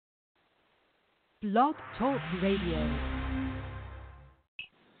Blog Talk Radio.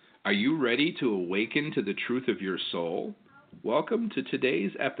 Are you ready to awaken to the truth of your soul? Welcome to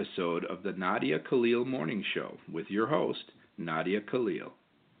today's episode of the Nadia Khalil Morning Show with your host, Nadia Khalil.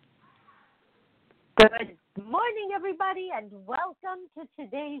 Good morning, everybody, and welcome to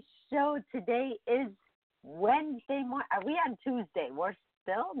today's show. Today is Wednesday morning. Are we on Tuesday? We're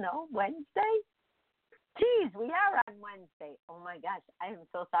still, no, Wednesday? Geez, we are on Wednesday. Oh, my gosh, I am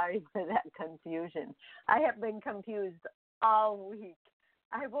so sorry for that confusion. I have been confused all week.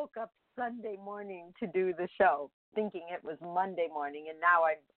 I woke up Sunday morning to do the show, thinking it was Monday morning, and now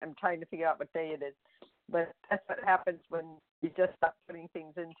I'm trying to figure out what day it is. But that's what happens when you just stop putting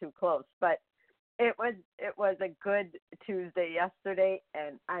things in too close. But it was a good Tuesday yesterday,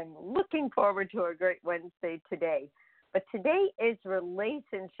 and I'm looking forward to a great Wednesday today. But today is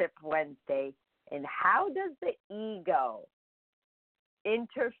Relationship Wednesday, and how does the ego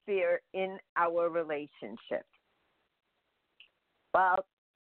interfere in our relationships? Well,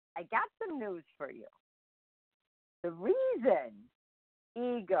 I got some news for you. The reason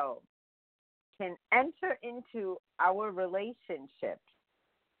ego can enter into our relationships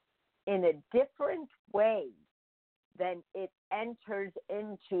in a different way than it enters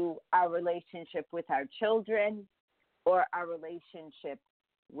into our relationship with our children or our relationship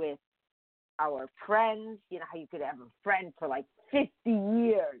with our friends. You know how you could have a friend for like 50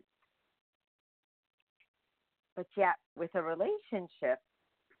 years. But yet, with a relationship,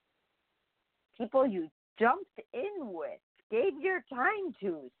 people you jumped in with, gave your time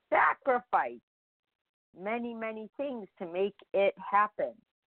to, sacrificed many, many things to make it happen.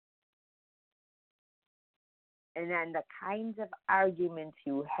 And then the kinds of arguments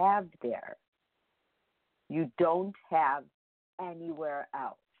you have there, you don't have anywhere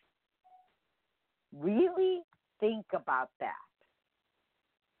else. Really think about that.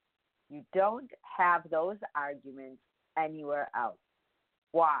 You don't have those arguments anywhere else.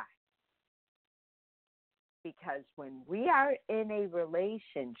 Why? Because when we are in a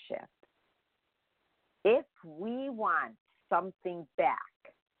relationship, if we want something back,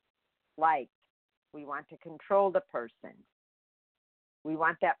 like we want to control the person, we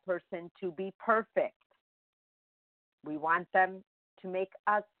want that person to be perfect, we want them to make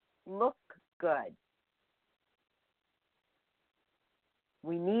us look good,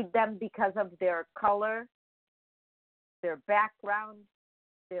 we need them because of their color, their background,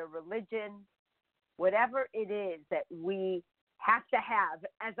 their religion, whatever it is that we have to have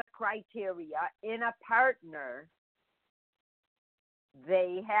as a criteria in a partner,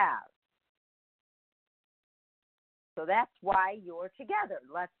 they have. So that's why you're together,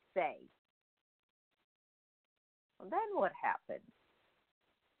 let's say. Well, then what happens?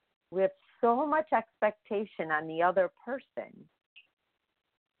 We have so much expectation on the other person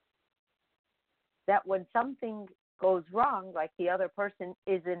that when something goes wrong, like the other person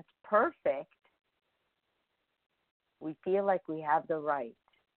isn't perfect, we feel like we have the right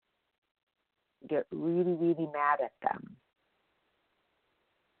to get really, really mad at them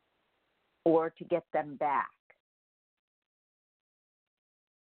or to get them back.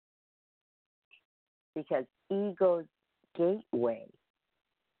 Because ego's gateway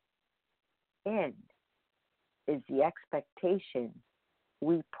in is the expectation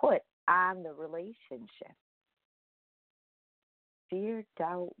we put on the relationship. Fear,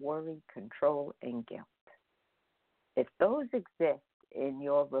 doubt, worry, control, and guilt. If those exist in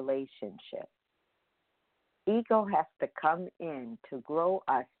your relationship, ego has to come in to grow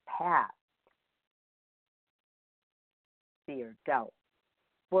us past fear, doubt,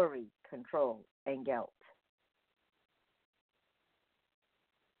 worry, control, and guilt.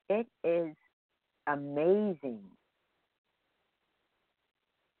 It is amazing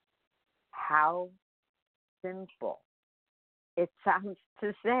how simple it sounds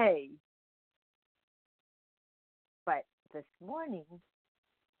to say. But this morning,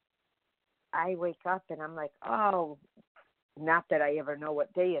 I wake up and I'm like, oh, not that I ever know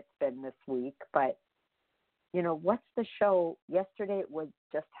what day it's been this week, but, you know, what's the show? Yesterday it was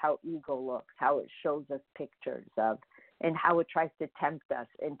just how ego looks, how it shows us pictures of, and how it tries to tempt us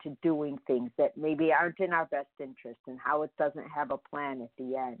into doing things that maybe aren't in our best interest, and how it doesn't have a plan at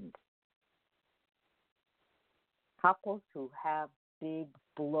the end. Couples who have big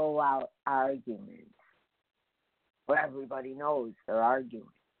blowout arguments, where everybody knows they're arguing.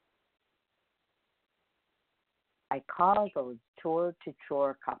 I call those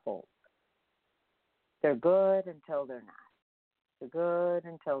chore-to-chore couples. They're good until they're not. They're good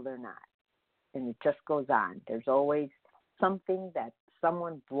until they're not. And it just goes on. There's always something that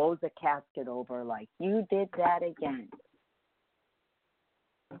someone blows a casket over, like, you did that again.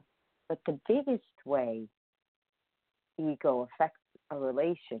 But the biggest way ego affects a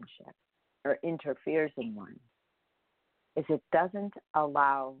relationship or interferes in one is it doesn't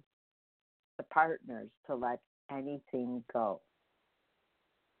allow the partners to let anything go.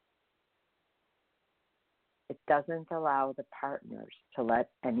 It doesn't allow the partners to let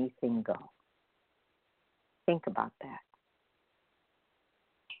anything go. Think about that.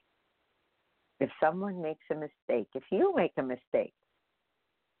 If someone makes a mistake, if you make a mistake,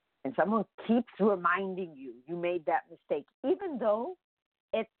 and someone keeps reminding you you made that mistake, even though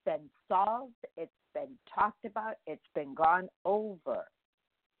it's been solved, it's been talked about, it's been gone over,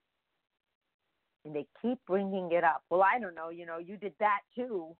 and they keep bringing it up. Well, I don't know, you did that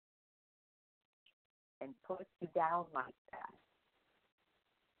too, and put you down like that.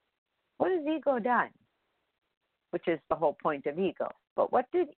 What has ego done? Which is the whole point of ego. But what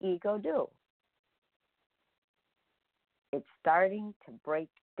did ego do? It's starting to break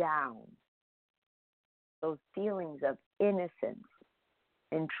down those feelings of innocence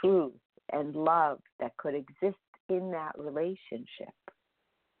and truth and love that could exist in that relationship.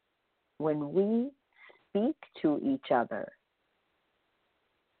 When we speak to each other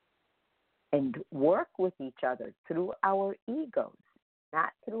and work with each other through our egos,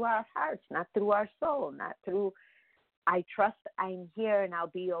 not through our hearts, not through our soul, not through, I trust I'm here and I'll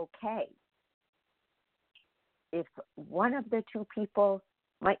be okay. If one of the two people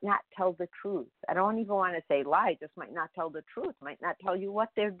might not tell the truth, I don't even want to say lie, just might not tell the truth, might not tell you what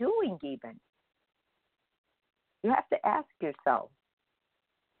they're doing even. You have to ask yourself,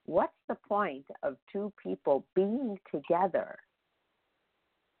 what's the point of two people being together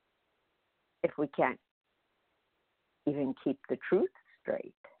if we can't even keep the truth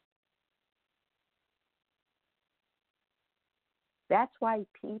straight? That's why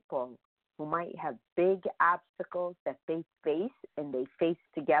people who might have big obstacles that they face and they face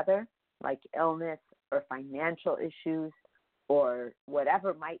together, like illness or financial issues or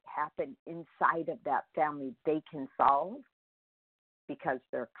whatever might happen inside of that family, they can solve because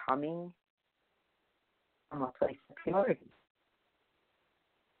they're coming from a place of purity.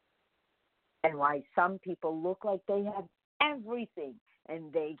 And why some people look like they have everything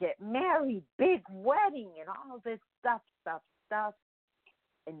and they get married, big wedding and all this stuff,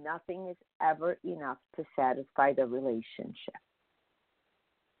 and nothing is ever enough to satisfy the relationship.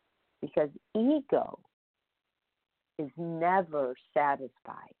 Because ego is never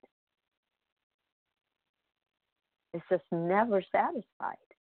satisfied. It's just never satisfied.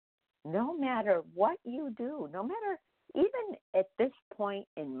 No matter what you do, no matter, even at this point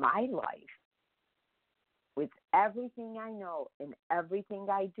in my life, with everything I know and everything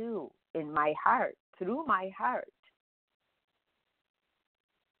I do in my heart, through my heart,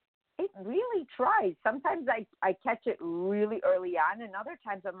 it really tries. Sometimes I catch it really early on, and other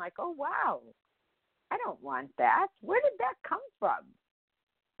times I'm like, oh, wow, I don't want that. Where did that come from?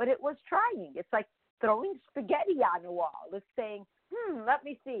 But it was trying. It's like throwing spaghetti on a wall. It's saying, let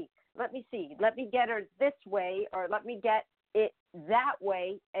me see. Let me get her this way, or let me get it that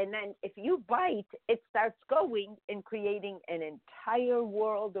way. And then if you bite, it starts going and creating an entire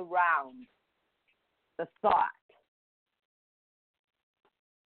world around the thought.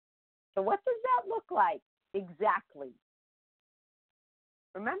 So what does that look like exactly?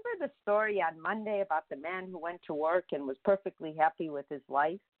 Remember the story on Monday about the man who went to work and was perfectly happy with his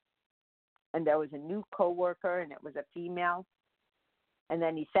life? And there was a new coworker, and it was a female. And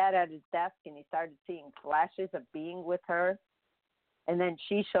then he sat at his desk, and he started seeing flashes of being with her. And then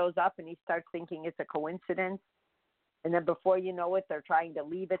she shows up, and he starts thinking it's a coincidence. And then before you know it, they're trying to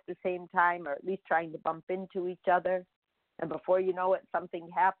leave at the same time, or at least trying to bump into each other. And before you know it, something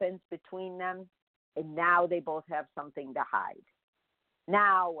happens between them, and now they both have something to hide.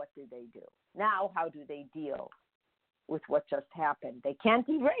 Now what do they do? Now how do they deal with what just happened? They can't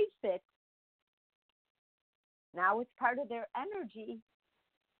erase it. Now it's part of their energy.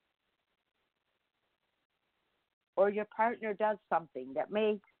 Or your partner does something that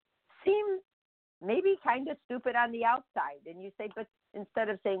may seem maybe kind of stupid on the outside, and you say, but instead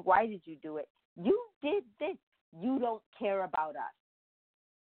of saying, why did you do it? You did this. You don't care about us.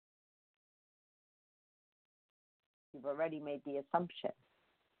 You've already made the assumption.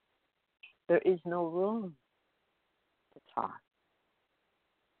 There is no room to talk.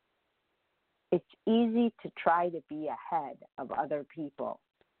 It's easy to try to be ahead of other people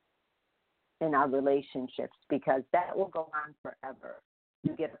in our relationships because that will go on forever.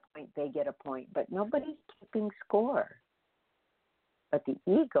 You get a point, they get a point, but nobody's keeping score. But the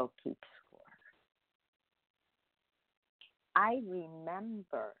ego keeps score. I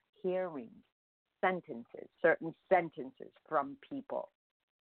remember hearing certain sentences from people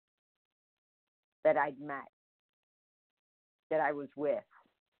that I'd met, that I was with,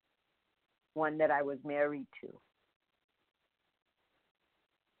 one that I was married to,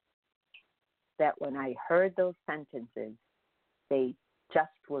 that when I heard those sentences, they just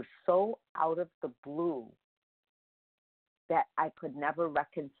were so out of the blue that I could never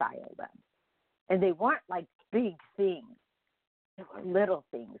reconcile them. And they weren't like big things. They were little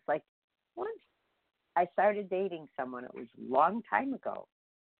things. Like once I started dating someone, it was a long time ago,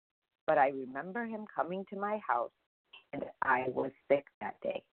 but I remember him coming to my house and I was sick that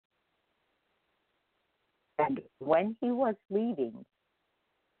day. And when he was leaving,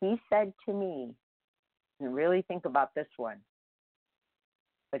 he said to me, and really think about this one,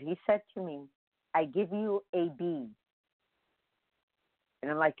 but he said to me, I give you a B. And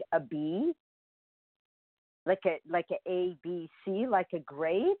I'm like, a B? Like a A, B, C, like a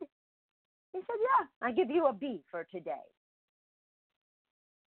grade? He said, yeah, I give you a B for today.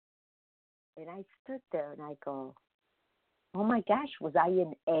 And I stood there and I go, oh my gosh, was I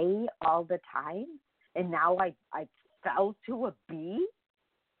an A all the time? And now I fell to a B?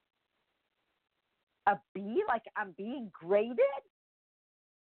 A B, like I'm being graded?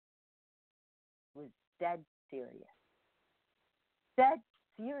 It was dead serious. Dead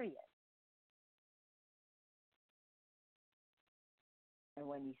serious. And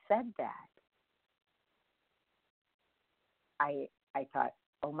when he said that, I thought,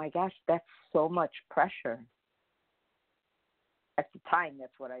 oh my gosh, that's so much pressure. At the time,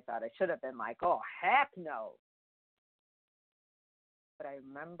 that's what I thought. I should have been like, oh, heck no. But I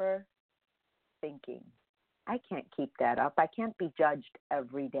remember thinking, I can't keep that up. I can't be judged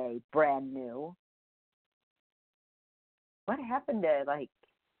every day, brand new. What happened to, like,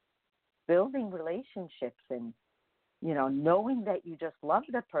 building relationships and, you know, knowing that you just love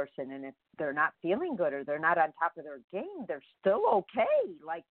the person, and if they're not feeling good or they're not on top of their game, they're still okay.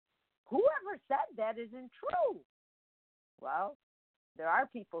 Like, whoever said that isn't true. Well, there are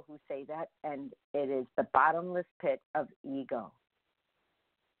people who say that, and it is the bottomless pit of ego.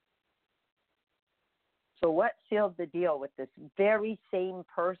 So what sealed the deal with this very same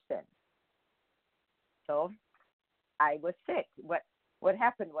person? So I was sick. What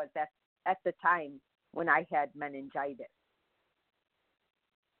happened was that at the time when I had meningitis.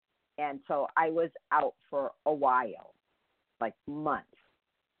 And so I was out for a while, like months.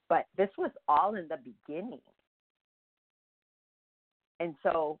 But this was all in the beginning. And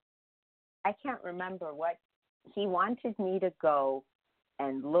so I can't remember what he wanted me to go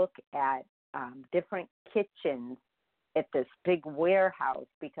and look at different kitchens at this big warehouse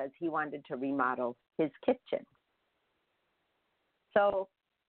because he wanted to remodel his kitchen. So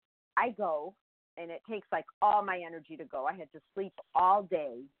I go, and it takes like all my energy to go. I had to sleep all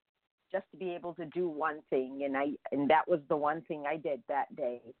day just to be able to do one thing, and that was the one thing I did that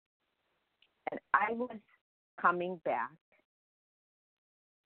day. And I was coming back,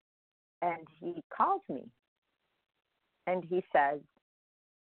 and he calls me, and he says,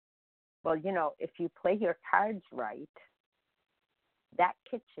 well, you know, if you play your cards right, that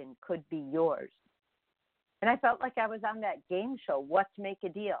kitchen could be yours. And I felt like I was on that game show, What to Make a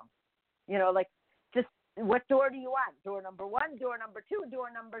Deal. You know, like, just what door do you want? Door number 1, door number 2, door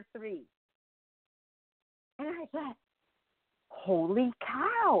number 3. And I thought, holy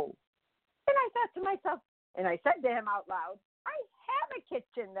cow. And I thought to myself, and I said to him out loud, I have a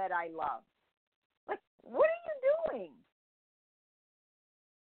kitchen that I love. Like, what are you doing?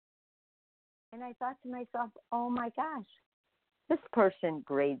 And I thought to myself, oh my gosh, this person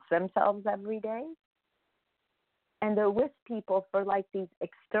grades themselves every day. And they're with people for like these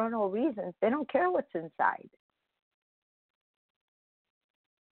external reasons. They don't care what's inside.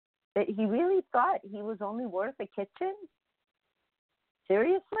 That he really thought he was only worth a kitchen?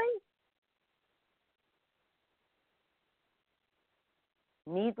 Seriously?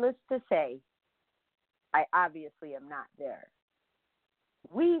 Needless to say, I obviously am not there.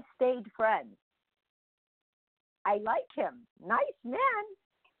 We stayed friends. I like him. Nice man,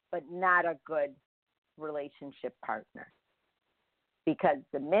 but not a good relationship partner. Because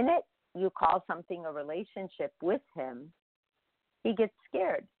the minute you call something a relationship with him, he gets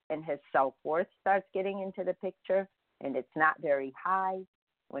scared and his self-worth starts getting into the picture, and it's not very high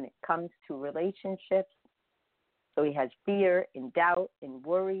when it comes to relationships. So he has fear and doubt and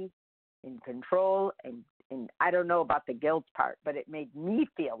worry and control, and I don't know about the guilt part, but it made me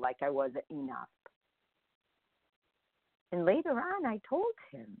feel like I wasn't enough. And later on, I told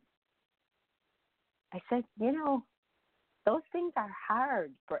him, I said, you know, those things are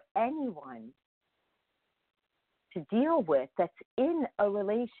hard for anyone to deal with that's in a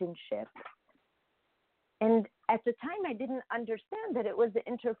relationship. And at the time, I didn't understand that it was the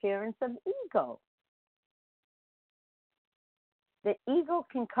interference of ego. that ego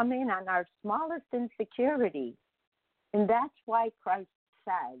can come in on our smallest insecurity. And that's why Christ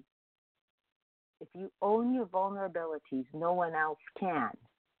says, if you own your vulnerabilities, no one else can.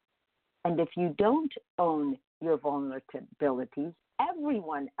 And if you don't own your vulnerabilities,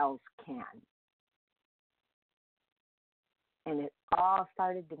 everyone else can. And it all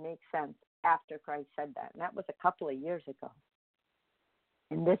started to make sense after Christ said that. And that was a couple of years ago.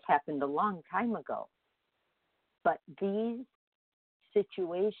 And this happened a long time ago. But these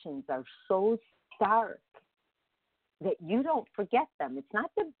situations are so stark that you don't forget them. It's not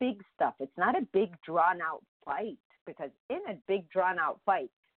the big stuff. It's not a big drawn-out fight. Because in a big drawn-out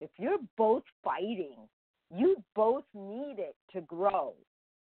fight, if you're both fighting, you both need it to grow.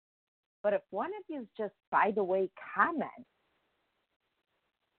 But if one of you's just, by the way, comments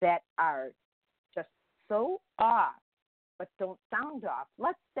that are just so off, but don't sound off.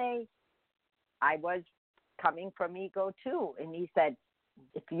 Let's say I was coming from ego too, and he said,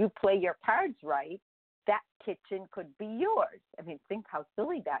 if you play your cards right, that kitchen could be yours. I mean, think how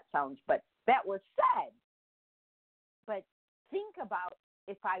silly that sounds, but that was said. But think about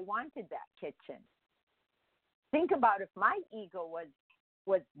if I wanted that kitchen. Think about if my ego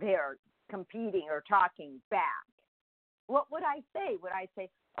was there competing or talking back. What would I say? Would I say,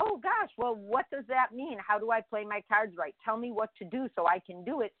 oh gosh, well, what does that mean? How do I play my cards right? Tell me what to do so I can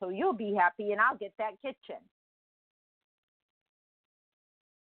do it so you'll be happy and I'll get that kitchen.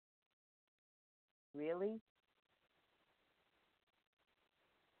 Really?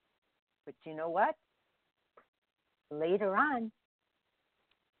 But you know what? Later on,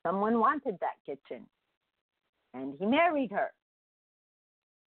 someone wanted that kitchen, and he married her.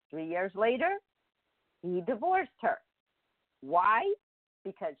 3 years later, he divorced her. Why?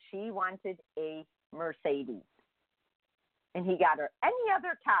 Because she wanted a Mercedes. And he got her any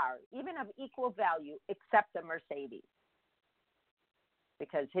other car, even of equal value, except a Mercedes.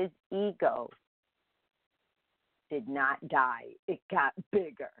 Because his ego did not die. It got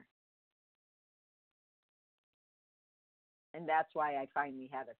bigger. And that's why I finally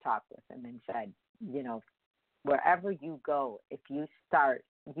had a talk with him and said, you know, wherever you go, if you start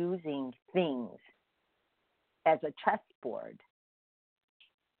using things as a chessboard,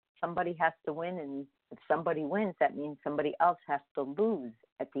 somebody has to win, and if somebody wins, that means somebody else has to lose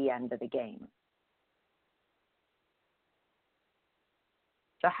at the end of the game.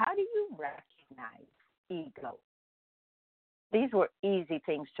 So how do you recognize ego? These were easy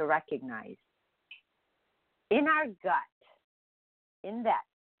things to recognize. In our gut, in that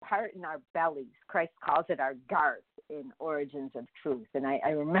part in our bellies, Christ calls it our Garth in Origins of Truth. And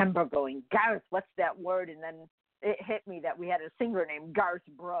I remember going, Garth, what's that word? And then it hit me that we had a singer named Garth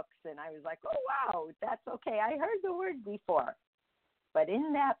Brooks. And I was like, oh, wow, that's okay. I heard the word before. But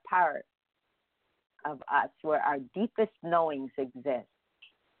in that part of us where our deepest knowings exist,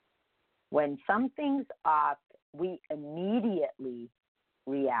 when something's off, we immediately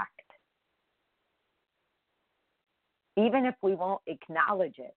react. Even if we won't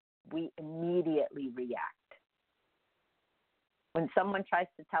acknowledge it, we immediately react. When someone tries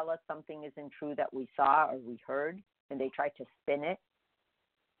to tell us something isn't true that we saw or we heard, and they try to spin it,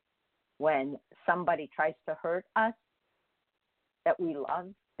 when somebody tries to hurt us that we love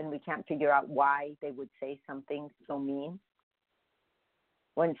and we can't figure out why they would say something so mean,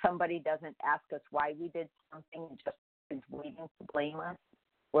 when somebody doesn't ask us why we did something and just is waiting to blame us,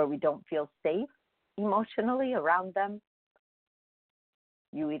 where we don't feel safe emotionally around them,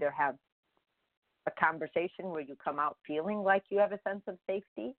 you either have a conversation where you come out feeling like you have a sense of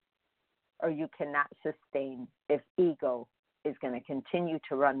safety, or you cannot sustain if ego is going to continue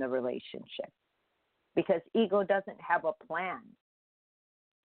to run the relationship. Because ego doesn't have a plan.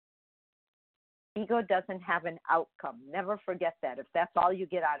 Ego doesn't have an outcome. Never forget that. If that's all you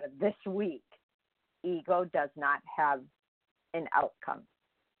get out of this week, ego does not have an outcome.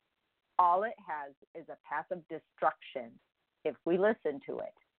 All it has is a path of destruction if we listen to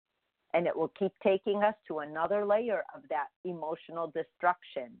it. And it will keep taking us to another layer of that emotional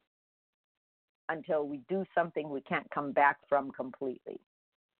destruction until we do something we can't come back from completely.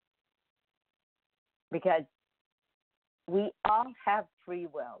 Because we all have free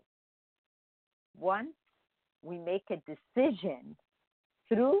will. Once we make a decision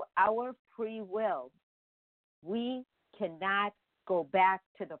through our free will, we cannot go back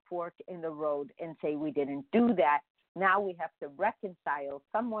to the fork in the road and say we didn't do that. Now we have to reconcile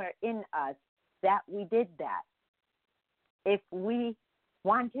somewhere in us that we did that. If we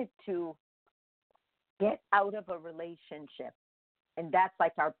wanted to get out of a relationship, and that's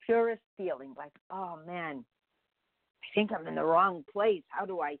like our purest feeling, like, oh man, I think I'm in the wrong place. How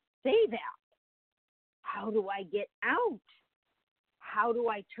do I say that? How do I get out? how do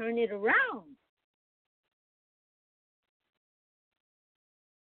I turn it around?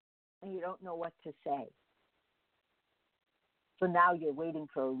 And you don't know what to say. So now you're waiting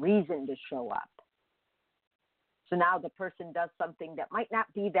for a reason to show up. So now the person does something that might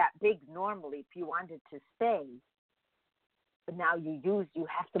not be that big normally if you wanted to stay. But now you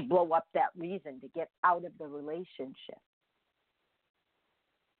have to blow up that reason to get out of the relationship.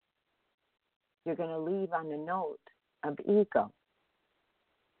 You're going to leave on a note of ego.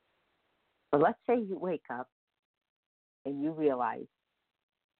 But let's say you wake up and you realize,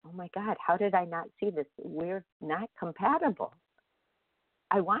 oh my God, how did I not see this? We're not compatible.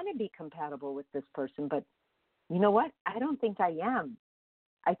 I want to be compatible with this person, but you know what? I don't think I am.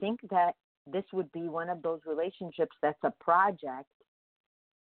 I think that this would be one of those relationships that's a project.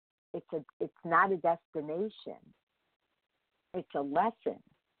 It's not a destination. It's a lesson.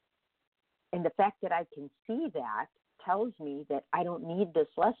 And the fact that I can see that tells me that I don't need this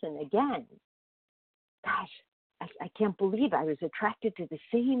lesson again. Gosh, I can't believe I was attracted to the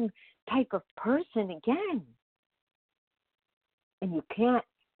same type of person again. And you can't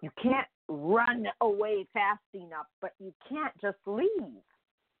run away fast enough, but you can't just leave.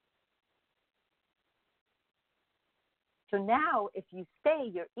 So now if you stay,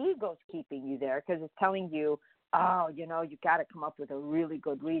 your ego's keeping you there because it's telling you, oh, you got to come up with a really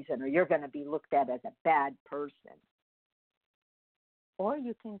good reason or you're going to be looked at as a bad person. Or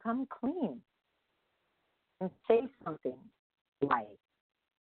you can come clean and say something like,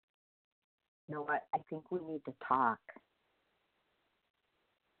 you know what, I think we need to talk.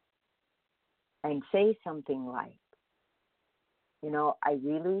 And say something like, I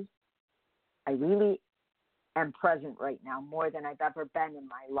really am present right now more than I've ever been in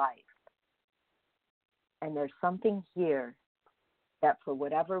my life. And there's something here that for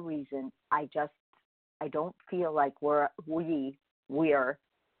whatever reason, I don't feel like we're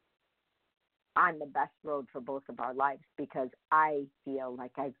on the best road for both of our lives because I feel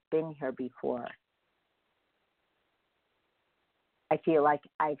like I've been here before. I feel like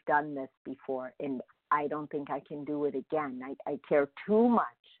I've done this before, and I don't think I can do it again. I care too much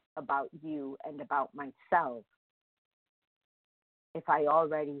about you and about myself if I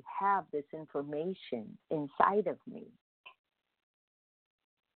already have this information inside of me.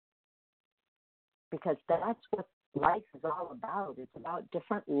 Because that's what life is all about. It's about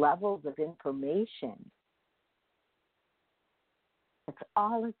different levels of information. That's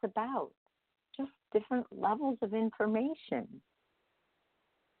all it's about. Just different levels of information.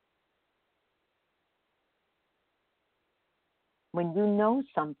 When you know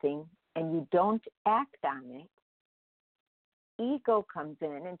something and you don't act on it, ego comes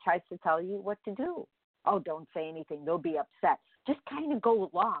in and tries to tell you what to do. Oh, don't say anything. They'll be upset. Just kind of go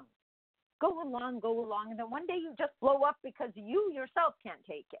along. Go along. And then one day you just blow up because you yourself can't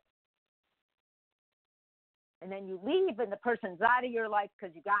take it. And then you leave and the person's out of your life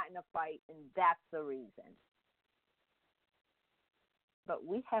because you got in a fight, and that's the reason. But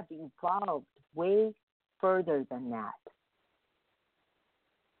we have evolved way further than that.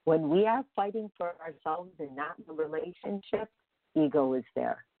 When we are fighting for ourselves and not the relationship, ego is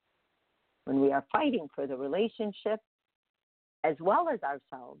there. When we are fighting for the relationship as well as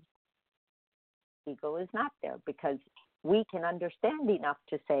ourselves, ego is not there because we can understand enough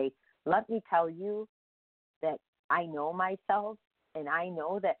to say, let me tell you that I know myself and I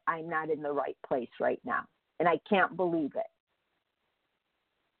know that I'm not in the right place right now. And I can't believe it.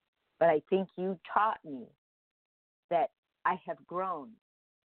 But I think you taught me that I have grown.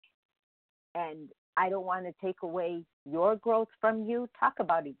 And I don't want to take away your growth from you. Talk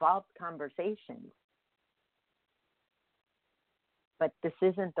about evolved conversations. But this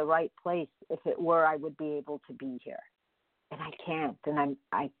isn't the right place. If it were, I would be able to be here. And I can't. And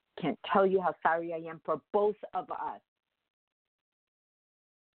I can't tell you how sorry I am for both of us.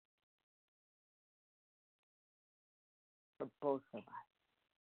 For both of us.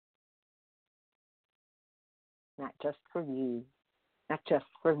 Not just for you. Not just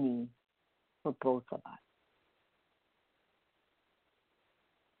for me. For both of us.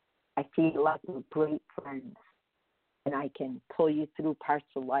 I feel like we're great friends, and I can pull you through parts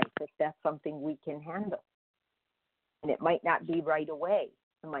of life if that's something we can handle. And it might not be right away.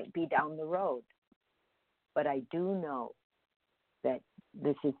 It might be down the road. But I do know that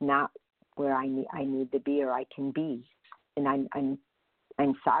this is not where I need to be or I can be. And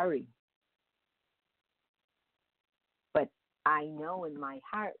I'm sorry. I know in my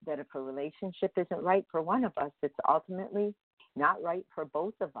heart that if a relationship isn't right for one of us, it's ultimately not right for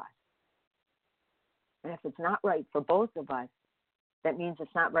both of us. And if it's not right for both of us, that means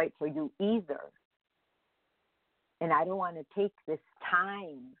it's not right for you either. And I don't want to take this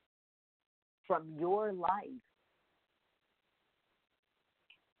time from your life,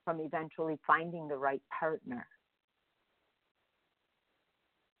 from eventually finding the right partner.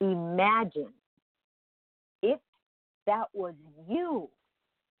 Imagine if that was you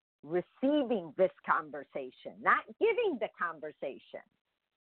receiving this conversation, not giving the conversation,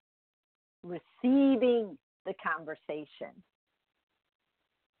 receiving the conversation.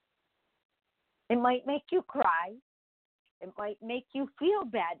 It might make you cry. It might make you feel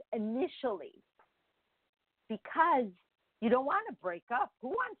bad initially because you don't want to break up. Who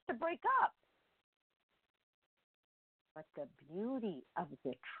wants to break up? But the beauty of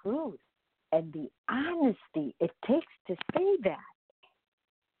the truth and the honesty it takes to say that.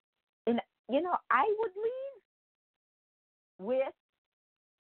 And, I would leave with,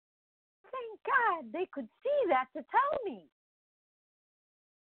 thank God they could see that to tell me.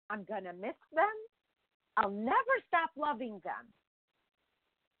 I'm going to miss them. I'll never stop loving them.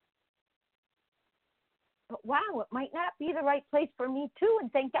 But wow, it might not be the right place for me too.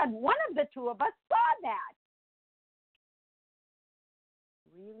 And thank God one of the two of us saw that.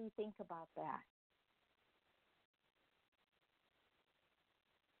 Really think about that.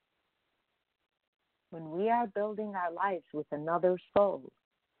 When we are building our lives with another soul,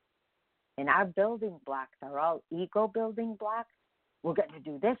 and our building blocks are all ego building blocks, we're going to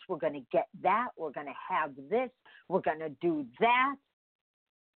do this, we're going to get that, we're going to have this, we're going to do that,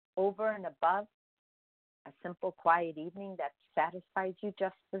 over and above a simple, quiet evening that satisfies you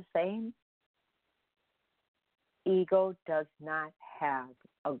just the same. Ego does not have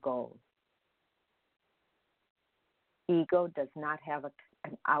a goal. Ego does not have an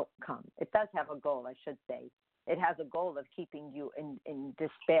outcome. It does have a goal, I should say. It has a goal of keeping you in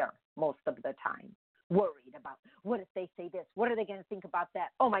despair most of the time, worried about, what if they say this? What are they going to think about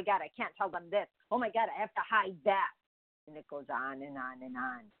that? Oh, my God, I can't tell them this. Oh, my God, I have to hide that. And it goes on and on and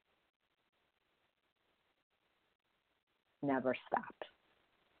on. Never stopped.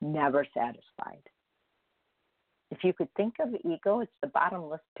 Never satisfied. If you could think of ego, it's the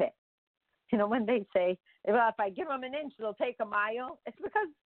bottomless pit. When they say, well, if I give them an inch, they'll take a mile, it's because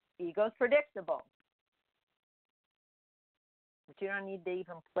ego's predictable. But you don't need to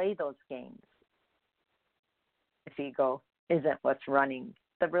even play those games if ego isn't what's running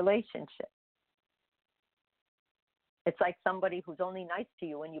the relationship. It's like somebody who's only nice to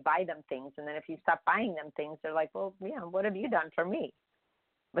you when you buy them things, and then if you stop buying them things, they're like, well, yeah, what have you done for me?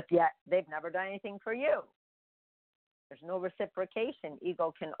 But yet they've never done anything for you. There's no reciprocation.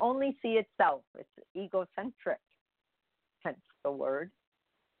 Ego can only see itself. It's egocentric, hence the word.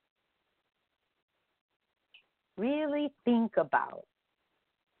 Really think about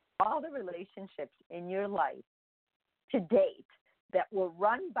all the relationships in your life to date that were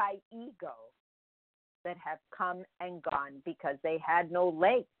run by ego that have come and gone because they had no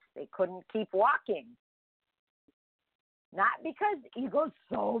legs. They couldn't keep walking. Not because ego's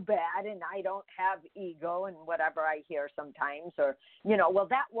so bad and I don't have ego and whatever I hear sometimes, or, well,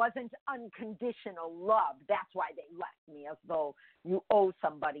 that wasn't unconditional love. That's why they left me, as though you owe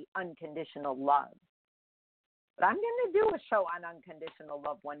somebody unconditional love. But I'm going to do a show on unconditional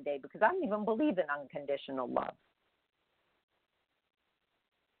love one day because I don't even believe in unconditional love.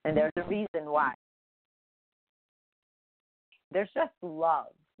 And there's a reason why. There's just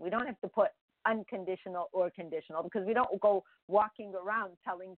love. We don't have to put unconditional or conditional because we don't go walking around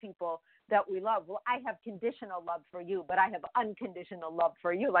telling people that we love. Well, I have conditional love for you, but I have unconditional love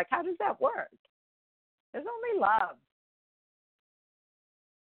for you. Like, how does that work? There's only love.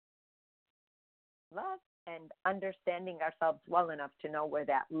 Love and understanding ourselves well enough to know where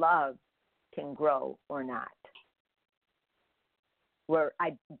that love can grow or not. Where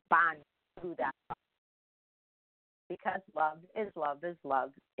I bond through that love. Because love is love is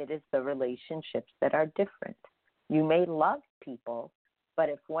love. It is the relationships that are different. You may love people, but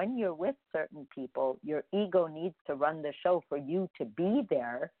if when you're with certain people, your ego needs to run the show for you to be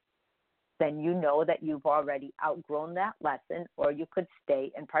there, then you know that you've already outgrown that lesson, or you could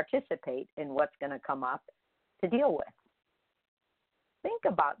stay and participate in what's going to come up to deal with. Think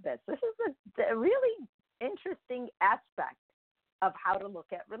about this. This is a really interesting aspect of how to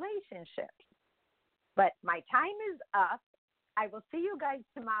look at relationships. But my time is up. I will see you guys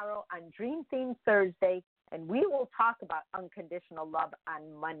tomorrow on Dream Theme Thursday, and we will talk about unconditional love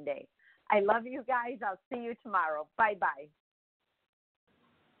on Monday. I love you guys. I'll see you tomorrow. Bye-bye.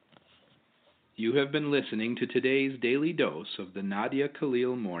 You have been listening to today's daily dose of the Nadia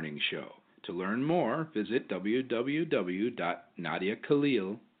Khalil Morning Show. To learn more, visit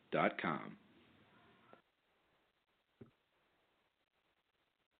www.nadiakhalil.com.